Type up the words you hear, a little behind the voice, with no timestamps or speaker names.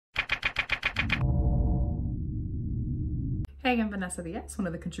Hey, I'm Vanessa, one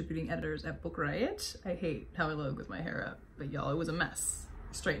of the contributing editors at Book Riot. I hate how I look with my hair up, but y'all, it was a mess.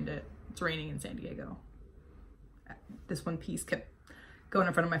 Straightened it. It's raining in San Diego. This one piece kept going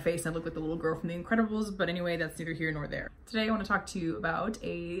in front of my face and I look like the little girl from The Incredibles, but anyway, that's neither here nor there. Today I want to talk to you about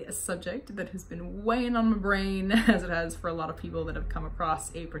a subject that has been weighing on my brain, as it has for a lot of people that have come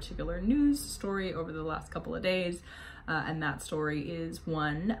across a particular news story over the last couple of days. And that story is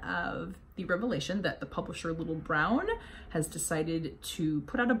one of the revelation that the publisher Little Brown has decided to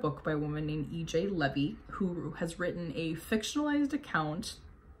put out a book by a woman named E.J. Levy, who has written a fictionalized account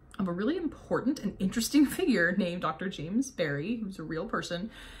of a really important and interesting figure named Dr. James Barry, who's a real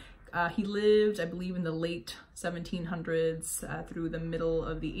person. He lived, I believe, in the late 1700s through the middle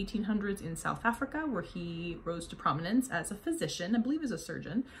of the 1800s in South Africa, where he rose to prominence as a physician, I believe as a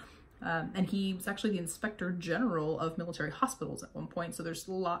surgeon. And he was actually the Inspector General of military hospitals at one point. So there's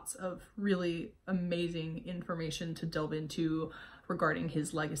lots of really amazing information to delve into regarding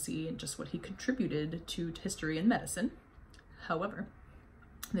his legacy and just what he contributed to history and medicine. However,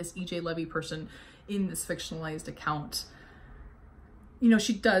 this E.J. Levy person in this fictionalized account, you know,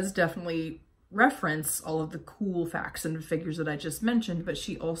 she does definitely reference all of the cool facts and figures that I just mentioned, but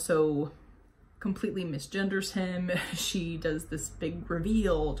she also completely misgenders him. She does this big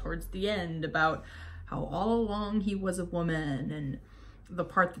reveal towards the end about how all along he was a woman, and the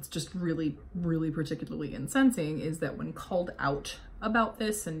part that's just really particularly incensing is that when called out about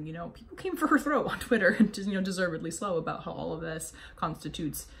this, and you know, people came for her throat on Twitter, and you know, deservedly so, about how all of this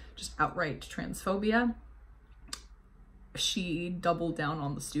constitutes just outright transphobia, she doubled down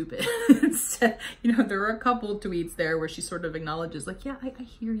on the stupid. You know, there are a couple tweets there where she sort of acknowledges like, yeah, I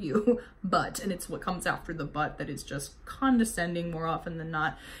hear you, but, and it's what comes after the but that is just condescending more often than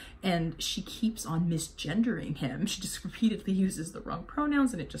not. And she keeps on misgendering him. She just repeatedly uses the wrong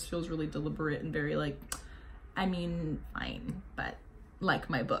pronouns, and it just feels really deliberate and very like, I mean, fine, but like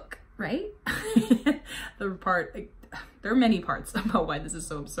my book, right? The part, like, there are many parts about why this is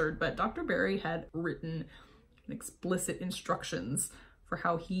so absurd, but Dr. Barry had written explicit instructions for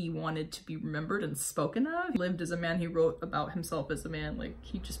how he wanted to be remembered and spoken of. He lived as a man, he wrote about himself as a man, like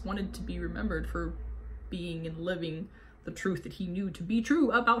he just wanted to be remembered for being and living the truth that he knew to be true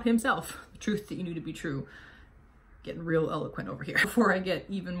about himself, the truth that you knew to be true. Getting real eloquent over here. Before I get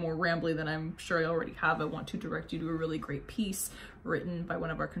even more rambly than I'm sure I already have, I want to direct you to a really great piece written by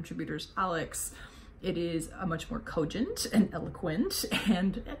one of our contributors, Alex. It is a much more cogent and eloquent,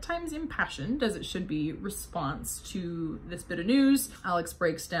 and at times impassioned, as it should be, response to this bit of news. Alex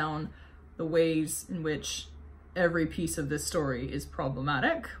breaks down the ways in which every piece of this story is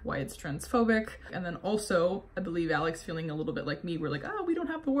problematic, why it's transphobic, and then also, I believe Alex, feeling a little bit like me, we're like, oh, we don't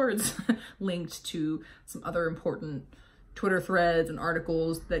have the words, linked to some other important Twitter threads and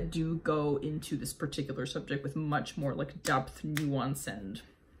articles that do go into this particular subject with much more like depth, nuance, and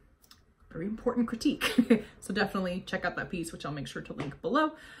very important critique. So definitely check out that piece, which I'll make sure to link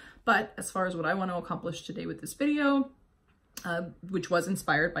below. But as far as what I want to accomplish today with this video, which was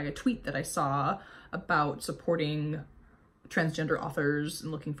inspired by a tweet that I saw about supporting transgender authors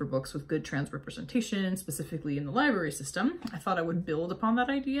and looking for books with good trans representation, specifically in the library system, I thought I would build upon that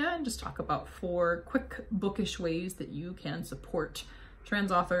idea and just talk about 4 quick bookish ways that you can support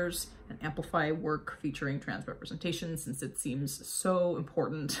trans authors and amplify work featuring trans representation, since it seems so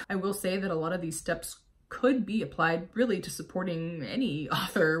important. I will say that a lot of these steps could be applied really to supporting any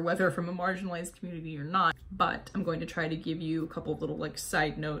author, whether from a marginalized community or not, but I'm going to try to give you a couple of little like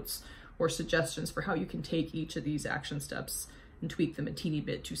side notes or suggestions for how you can take each of these action steps and tweak them a teeny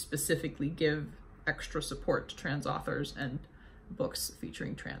bit to specifically give extra support to trans authors and books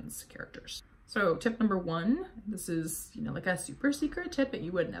featuring trans characters. So tip number 1, this is, you know, like a super secret tip that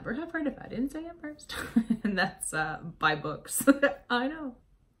you would never have heard if I didn't say it first. And that's buy books. I know.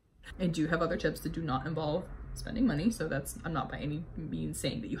 I do have other tips that do not involve spending money. So that's, I'm not by any means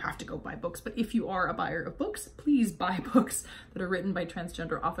saying that you have to go buy books, but if you are a buyer of books, please buy books that are written by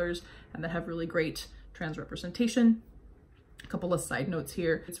transgender authors and that have really great trans representation. A couple of side notes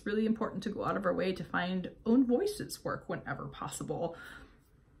here. It's really important to go out of our way to find own voices work whenever possible.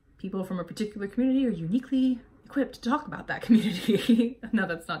 People from a particular community are uniquely equipped to talk about that community. Now,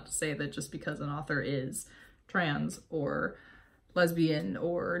 that's not to say that just because an author is trans or lesbian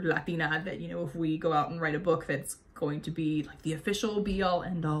or Latina, that, you know, if we go out and write a book that's going to be like the official be-all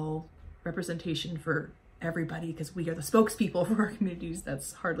end-all representation for everybody because we are the spokespeople for our communities,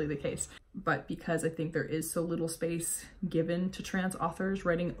 that's hardly the case. But because I think there is so little space given to trans authors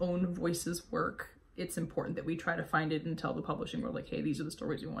writing own voices work, it's important that we try to find it and tell the publishing world, like, hey, these are the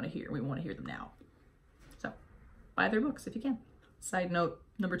stories we want to hear. We want to hear them now. So buy their books if you can. Side note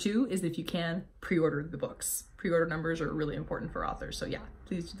number 2 is if you can, pre-order the books. Pre-order numbers are really important for authors, so yeah,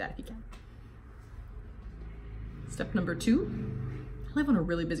 please do that if you can. Step number 2, I live on a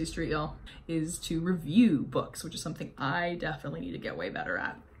really busy street, y'all, is to review books, which is something I definitely need to get way better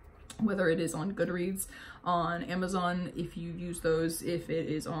at. Whether it is on Goodreads, on Amazon, if you use those, if it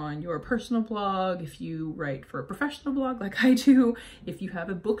is on your personal blog, if you write for a professional blog like I do, if you have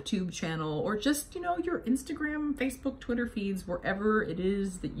a booktube channel, or just, you know, your Instagram, Facebook, Twitter feeds, wherever it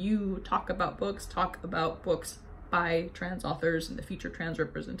is that you talk about books by trans authors and the future trans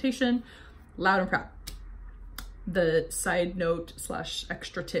representation, loud and proud. The side note /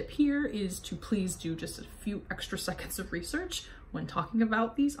 extra tip here is to please do just a few extra seconds of research when talking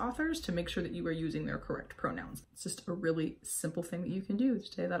about these authors to make sure that you are using their correct pronouns. It's just a really simple thing that you can do to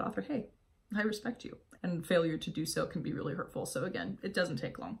say to that author, hey, I respect you. And failure to do so can be really hurtful. So again, it doesn't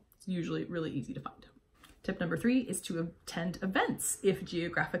take long. It's usually really easy to find. Tip number 3 is to attend events if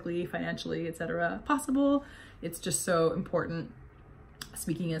geographically, financially, etc. possible. It's just so important.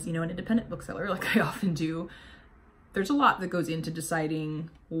 Speaking as, you know, an independent bookseller, like I often do, there's a lot that goes into deciding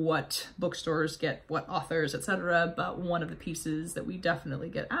what bookstores get what authors, etc. But one of the pieces that we definitely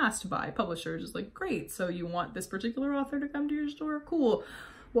get asked by publishers is like, great, so you want this particular author to come to your store? Cool.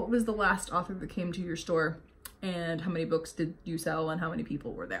 What was the last author that came to your store? And how many books did you sell and how many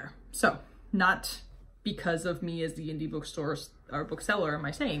people were there? So not because of me as the indie bookstore or bookseller am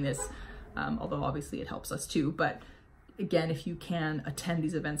I saying this, although obviously it helps us too, but again, if you can attend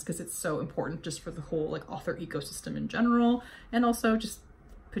these events, because it's so important just for the whole like author ecosystem in general, and also just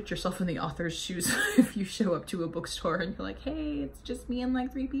put yourself in the author's shoes. If you show up to a bookstore and you're like, hey, it's just me and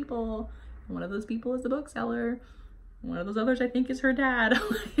like 3 people, and one of those people is the bookseller, one of those others I think is her dad.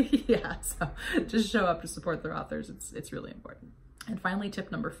 Yeah, so just show up to support their authors. It's really important. And finally,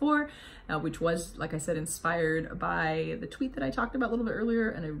 tip number 4, which was, like I said, inspired by the tweet that I talked about a little bit earlier,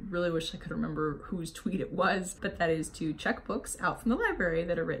 and I really wish I could remember whose tweet it was, but that is to check books out from the library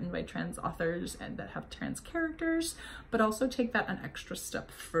that are written by trans authors and that have trans characters, but also take that an extra step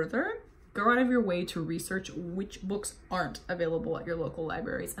further. Go out of your way to research which books aren't available at your local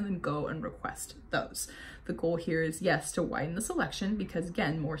libraries and then go and request those. The goal here is, yes, to widen the selection because,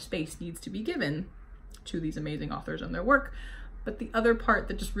 again, more space needs to be given to these amazing authors and their work. But the other part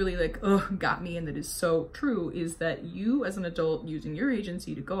that just really like, got me and that is so true is that you as an adult using your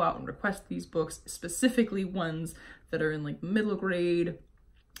agency to go out and request these books, specifically ones that are in like middle grade,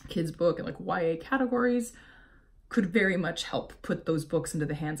 kids book and like YA categories, could very much help put those books into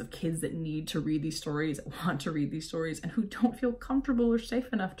the hands of kids that need to read these stories, that want to read these stories, and who don't feel comfortable or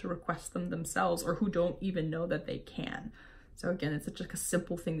safe enough to request them themselves, or who don't even know that they can. So again, it's such like a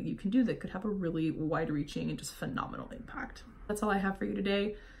simple thing that you can do that could have a really wide-reaching and just phenomenal impact. That's all I have for you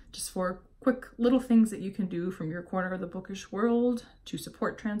today. Just 4 quick little things that you can do from your corner of the bookish world to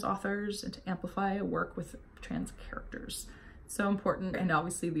support trans authors and to amplify work with trans characters. So important. And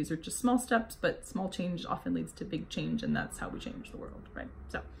obviously these are just small steps, but small change often leads to big change, and that's how we change the world, right?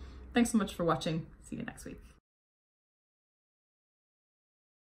 So thanks so much for watching. See you next week.